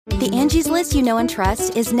The Angie's List you know and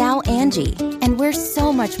trust is now Angie, and we're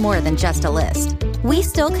so much more than just a list. We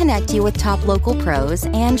still connect you with top local pros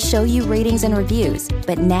and show you ratings and reviews,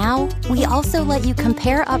 but now we also let you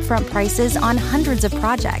compare upfront prices on hundreds of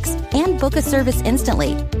projects and book a service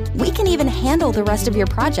instantly. We can even handle the rest of your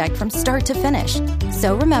project from start to finish.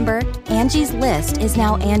 So remember, Angie's List is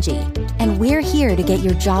now Angie, and we're here to get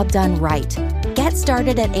your job done right. Get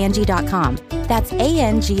started at Angie.com. That's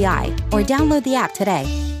ANGI, or download the app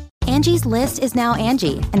today. Angie's List is now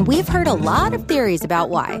Angie, and we've heard a lot of theories about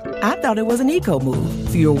why. I thought it was an eco move.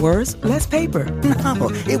 Fewer words, less paper. No,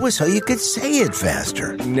 it was so you could say it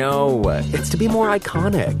faster. No, it's to be more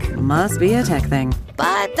iconic. Must be a tech thing.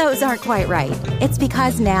 But those aren't quite right. It's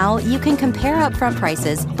because now you can compare upfront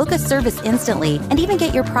prices, book a service instantly, and even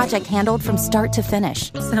get your project handled from start to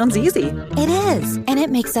finish. Sounds easy. It is, and it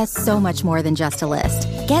makes us so much more than just a list.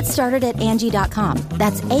 Get started at Angie.com.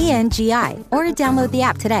 That's ANGI, or download the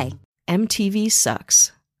app today. MTV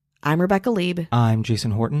sucks. I'm Rebecca Lieb. I'm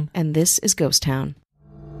Jason Horton. And this is Ghost Town.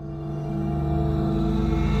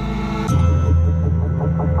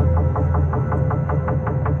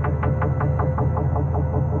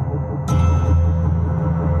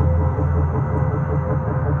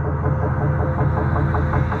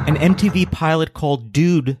 An MTV pilot called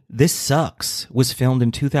Dude, This Sucks was filmed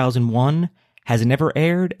in 2001, has never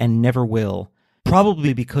aired, and never will.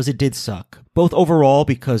 Probably because it did suck. Both overall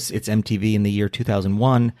because it's MTV in the year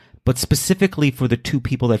 2001, but specifically for the two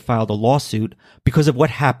people that filed a lawsuit because of what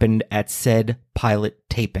happened at said pilot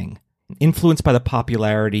taping. Influenced by the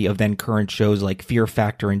popularity of then current shows like Fear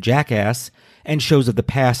Factor and Jackass, and shows of the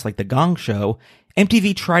past like The Gong Show,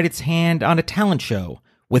 MTV tried its hand on a talent show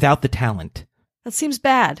without the talent. That seems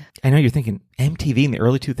bad. I know you're thinking, MTV in the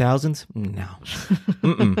early 2000s? No.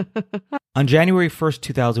 On January 1st,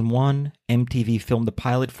 2001, MTV filmed the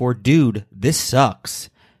pilot for Dude, This Sucks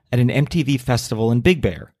at an MTV festival in Big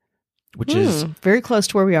Bear, which is very close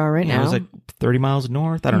to where we are right now. It was like 30 miles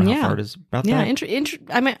north. I don't know how far it is about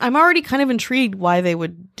that. I'm already kind of intrigued why they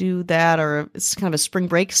would do that, or it's kind of a spring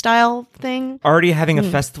break style thing. Already having a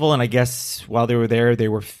festival, and I guess while they were there, they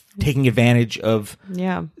were taking advantage of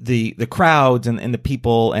the crowds and the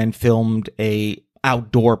people and filmed a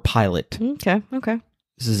outdoor pilot. Okay.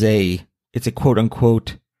 This is it's a quote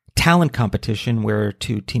unquote talent competition where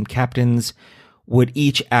two team captains would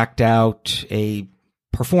each act out a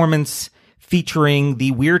performance featuring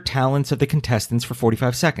the weird talents of the contestants for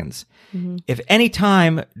 45 seconds. Mm-hmm. If any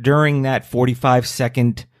time during that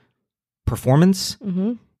 45-second performance,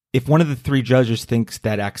 if one of the three judges thinks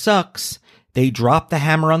that act sucks, they drop the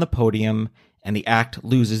hammer on the podium and the act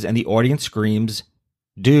loses and the audience screams,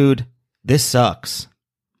 "Dude, this sucks."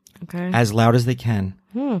 Okay. As loud as they can.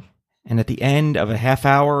 And at the end of a half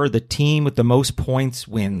hour, the team with the most points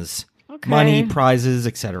wins. Okay. Money, prizes,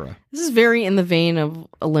 etc. This is very in the vein of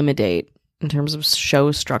Eliminate in terms of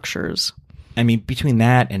show structures. I mean, between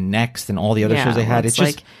that and Next and all the other shows they had, it's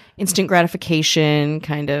just like instant gratification,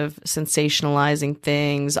 kind of sensationalizing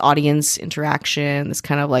things, audience interaction, this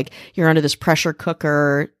kind of like you're under this pressure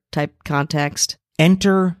cooker type context.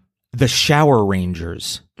 Enter the Shower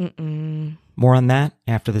Rangers. More on that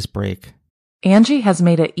after this break. Angie has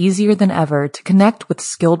made it easier than ever to connect with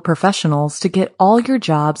skilled professionals to get all your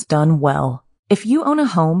jobs done well. If you own a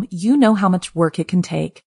home, you know how much work it can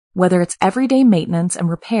take, whether it's everyday maintenance and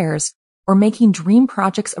repairs or making dream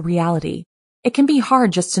projects a reality. It can be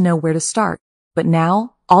hard just to know where to start, but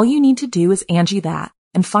now all you need to do is Angie that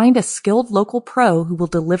and find a skilled local pro who will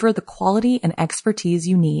deliver the quality and expertise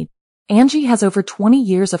you need. Angie has over 20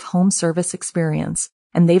 years of home service experience,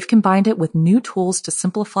 and they've combined it with new tools to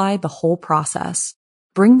simplify the whole process.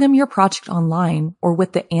 Bring them your project online or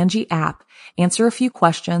with the Angie app, answer a few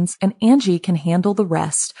questions, and Angie can handle the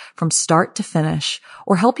rest from start to finish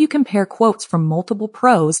or help you compare quotes from multiple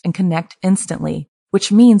pros and connect instantly,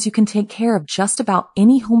 which means you can take care of just about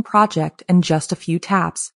any home project in just a few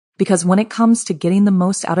taps. Because when it comes to getting the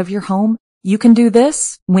most out of your home, you can do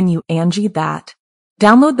this when you Angie that.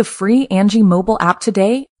 Download the free Angie mobile app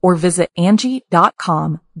today or visit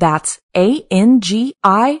Angie.com. That's ANGI.com.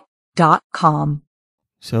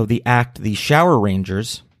 So the act, the Shower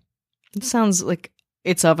Rangers. It sounds like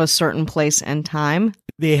it's of a certain place and time.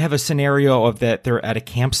 They have a scenario of that they're at a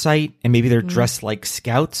campsite and maybe they're dressed like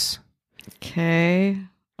scouts. Okay.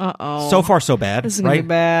 Uh-oh. So far, so bad. This is going to be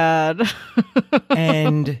bad.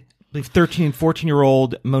 And I believe 13 and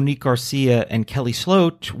 14-year-old Monique Garcia and Kelly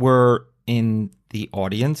Sloat were in the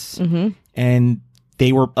audience, and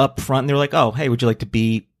they were up front, and they were like, "Oh, hey, would you like to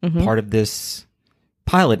be part of this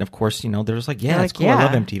pilot?" And of course, they're just like, "Yeah, that's cool. I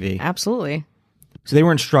love MTV." Absolutely. So they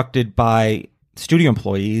were instructed by studio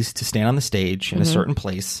employees to stand on the stage in a certain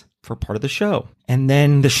place for part of the show. And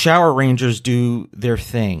then the shower rangers do their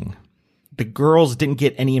thing. The girls didn't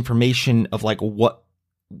get any information of like what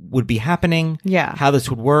would be happening, how this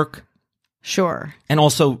would work. Sure. And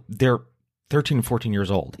also they're 13 and 14 years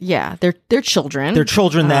old. Yeah, they're children. They're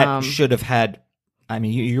children that should have had, I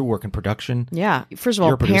mean, you work in production. Yeah. First of all,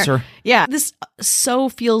 you're a producer. Yeah. This so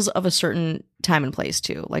feels of a certain time and place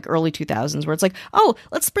too, like early 2000s, where it's like, oh,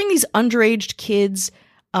 let's bring these underage kids.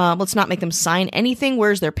 Let's not make them sign anything.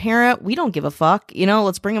 Where's their parent? We don't give a fuck. You know,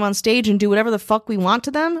 let's bring them on stage and do whatever the fuck we want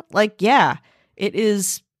to them. Like, yeah, it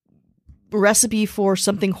is a recipe for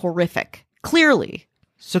something horrific. Clearly.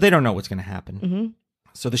 So they don't know what's going to happen. Mm-hmm.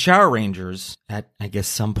 So the shower rangers, at I guess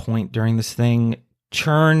some point during this thing,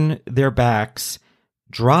 turn their backs,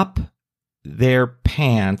 drop their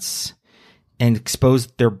pants, and expose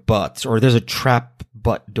their butts. Or there's a trap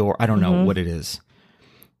butt door. I don't know what it is.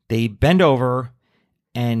 They bend over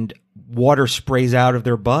and water sprays out of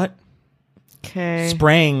their butt. Okay.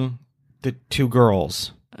 Spraying the two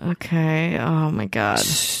girls. Okay. Oh my God.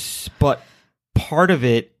 But part of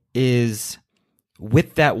it is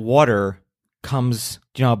with that water comes,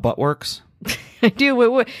 do you know how butt works? I do.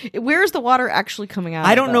 Where is the water actually coming out?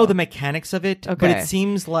 I don't know the mechanics of it, but it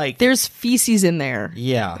seems like there's feces in there.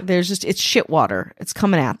 Yeah. It's shit water. It's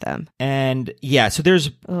coming at them. And yeah, so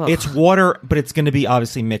it's water, but it's going to be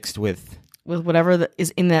obviously mixed with whatever is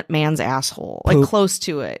in that man's asshole, like close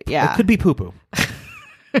to it. Yeah. It could be poo-poo.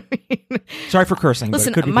 Sorry for cursing.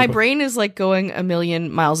 Listen, but it could be my poo-poo. brain is like going a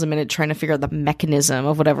million miles a minute trying to figure out the mechanism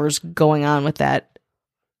of whatever's going on with that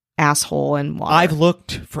asshole and water. I've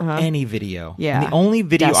looked for any video. Yeah. And the only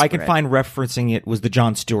video I Desperate. could find referencing it was the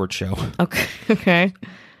Jon Stewart show. Okay.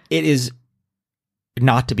 It is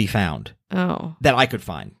not to be found. Oh. That I could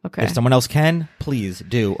find. Okay. If someone else can, please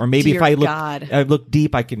do. Or maybe Dear if I God. look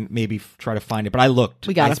deep, I can maybe try to find it. But I looked.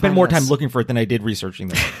 We gotta I spent find more this. time looking for it than I did researching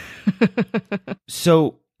this.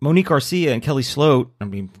 So Monique Garcia and Kelly Sloat, I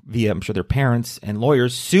mean, via I'm sure their parents and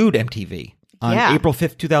lawyers, sued MTV on April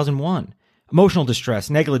 5th, 2001. Emotional distress,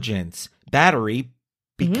 negligence, battery,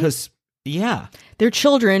 because, their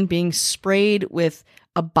children being sprayed with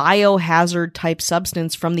a biohazard type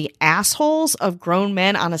substance from the assholes of grown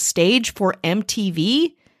men on a stage for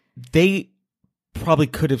MTV. They probably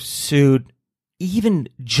could have sued even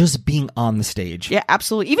just being on the stage. Yeah,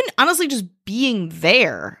 absolutely. Even honestly, just being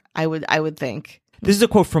there, I would think. This is a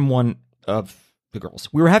quote from one of the girls.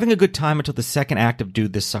 We were having a good time until the second act of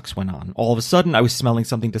Dude, This Sucks went on. All of a sudden, I was smelling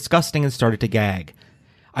something disgusting and started to gag.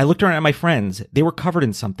 I looked around at my friends. They were covered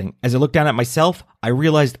in something. As I looked down at myself, I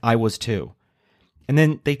realized I was too. And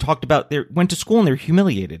then they talked about they went to school and they were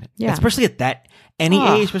humiliated. Yeah. Especially at that,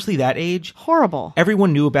 age, especially that age. Horrible.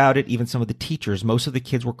 Everyone knew about it, even some of the teachers. Most of the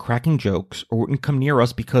kids were cracking jokes or wouldn't come near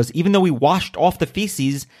us because even though we washed off the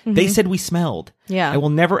feces, they said we smelled. Yeah. I will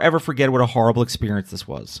never, ever forget what a horrible experience this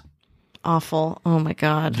was. Awful. Oh my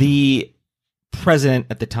God. The president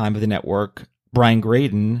at the time of the network, Brian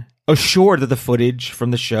Graydon, assured that the footage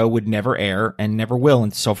from the show would never air and never will.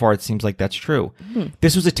 And so far, it seems like that's true.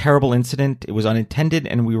 This was a terrible incident. It was unintended,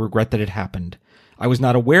 and we regret that it happened. I was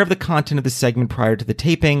not aware of the content of the segment prior to the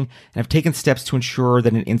taping and have taken steps to ensure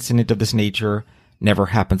that an incident of this nature never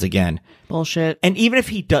happens again. Bullshit. And even if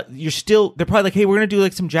he does, they're probably like, hey, we're going to do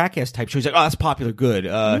like some Jackass type show. He's like, oh, that's popular. Good.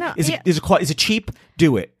 Is it cheap?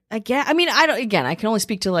 Do it. Again, I mean, I can only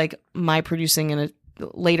speak to like my producing in a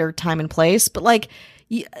later time and place, but like,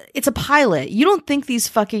 it's a pilot. You don't think these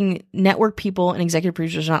fucking network people and executive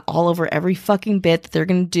producers are not all over every fucking bit that they're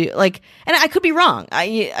going to do? Like, and I could be wrong.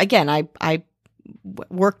 I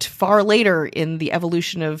worked far later in the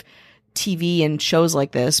evolution of TV and shows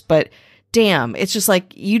like this, but damn, it's just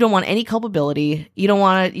like, you don't want any culpability. You don't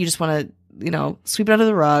want to, you just want to, sweep it under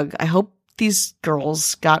the rug. I hope these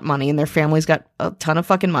girls got money and their families got a ton of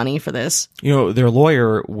fucking money for this. Their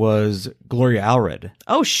lawyer was Gloria Allred.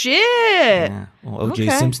 Oh, shit. Yeah. Well, O.J.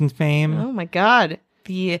 Simpson fame. Oh, my God.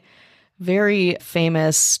 The very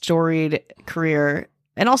famous, storied career.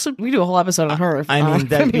 And also, we do a whole episode on her. I mean,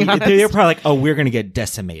 they're probably like, oh, we're going to get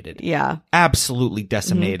decimated. Yeah. Absolutely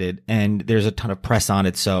decimated. And there's a ton of press on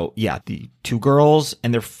it. So, yeah, the two girls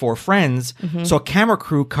and their four friends saw a camera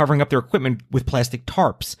crew covering up their equipment with plastic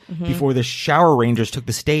tarps before the shower rangers took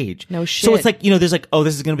the stage. No shit. So it's like, there's like, oh,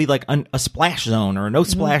 this is going to be like a splash zone or a no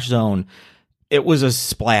splash zone. It was a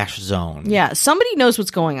splash zone. Yeah. Somebody knows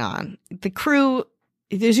what's going on. The crew,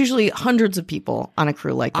 there's usually hundreds of people on a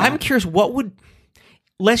crew like that. I'm curious,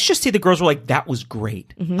 let's just say the girls were like, that was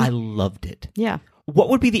great. I loved it. Yeah. What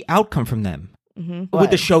would be the outcome from them?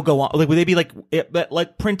 Would the show go on? Like, would they be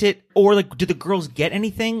like print it, or like, do the girls get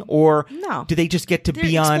anything, or no? Do they just get to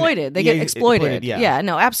be exploited? They get exploited. Yeah,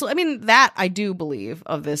 no, absolutely. I mean, that I do believe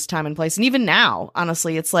of this time and place, and even now,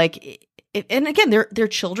 honestly, it's like. And again, they're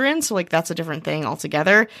children, so like that's a different thing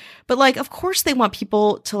altogether. But like, of course, they want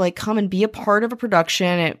people to like come and be a part of a production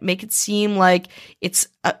and make it seem like it's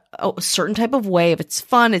a certain type of way. If it's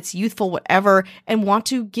fun, it's youthful, whatever, and want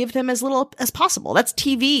to give them as little as possible. That's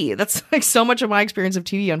TV. That's like so much of my experience of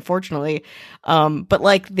TV, unfortunately. But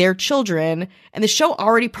like, they're children, and the show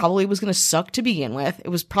already probably was going to suck to begin with. It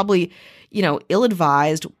was probably,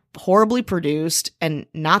 ill-advised, horribly produced, and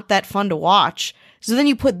not that fun to watch. So then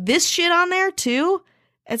you put this shit on there too?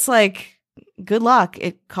 It's like, good luck.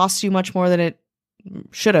 It costs you much more than it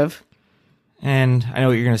should have. And I know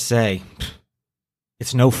what you're going to say.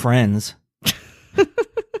 It's no Friends.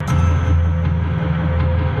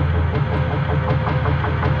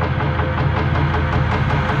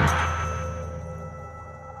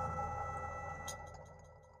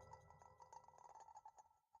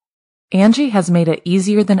 Angie has made it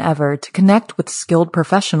easier than ever to connect with skilled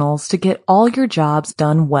professionals to get all your jobs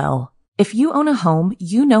done well. If you own a home,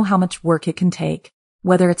 you know how much work it can take,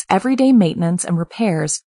 whether it's everyday maintenance and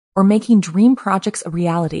repairs or making dream projects a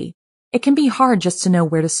reality. It can be hard just to know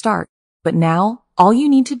where to start, but now all you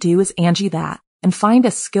need to do is Angie that and find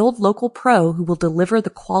a skilled local pro who will deliver the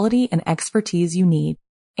quality and expertise you need.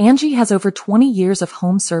 Angie has over 20 years of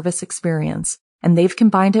home service experience, and they've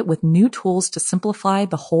combined it with new tools to simplify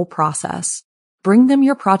the whole process. Bring them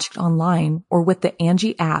your project online or with the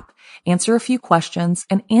Angie app, answer a few questions,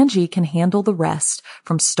 and Angie can handle the rest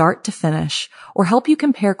from start to finish, or help you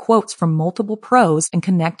compare quotes from multiple pros and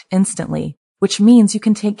connect instantly, which means you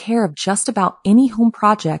can take care of just about any home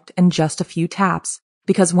project in just a few taps.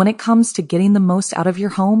 Because when it comes to getting the most out of your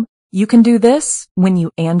home, you can do this when you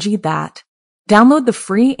Angie that. Download the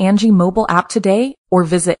free Angie mobile app today or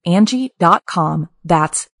visit Angie.com.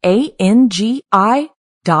 That's ANGI.com.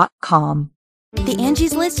 The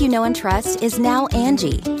Angie's List you know and trust is now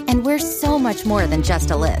Angie, and we're so much more than just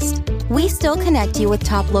a list. We still connect you with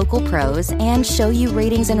top local pros and show you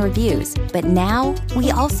ratings and reviews, but now we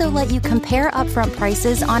also let you compare upfront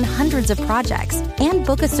prices on hundreds of projects and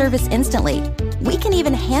book a service instantly. We can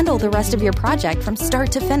even handle the rest of your project from start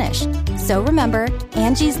to finish. So remember,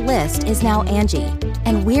 Angie's List is now Angie,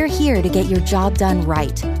 and we're here to get your job done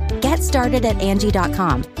right. Get started at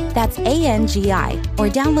Angie.com. That's ANGI, or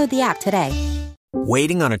download the app today.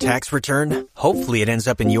 Waiting on a tax return? Hopefully it ends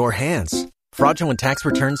up in your hands. Fraudulent tax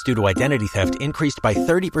returns due to identity theft increased by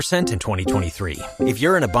 30% in 2023. If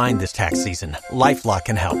you're in a bind this tax season, LifeLock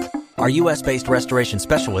can help. Our U.S.-based restoration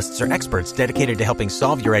specialists are experts dedicated to helping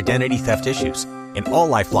solve your identity theft issues. And all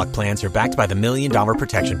LifeLock plans are backed by the $1 Million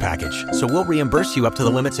Protection Package. So we'll reimburse you up to the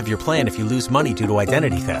limits of your plan if you lose money due to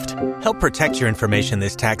identity theft. Help protect your information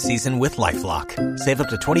this tax season with LifeLock. Save up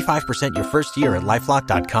to 25% your first year at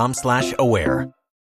LifeLock.com/aware.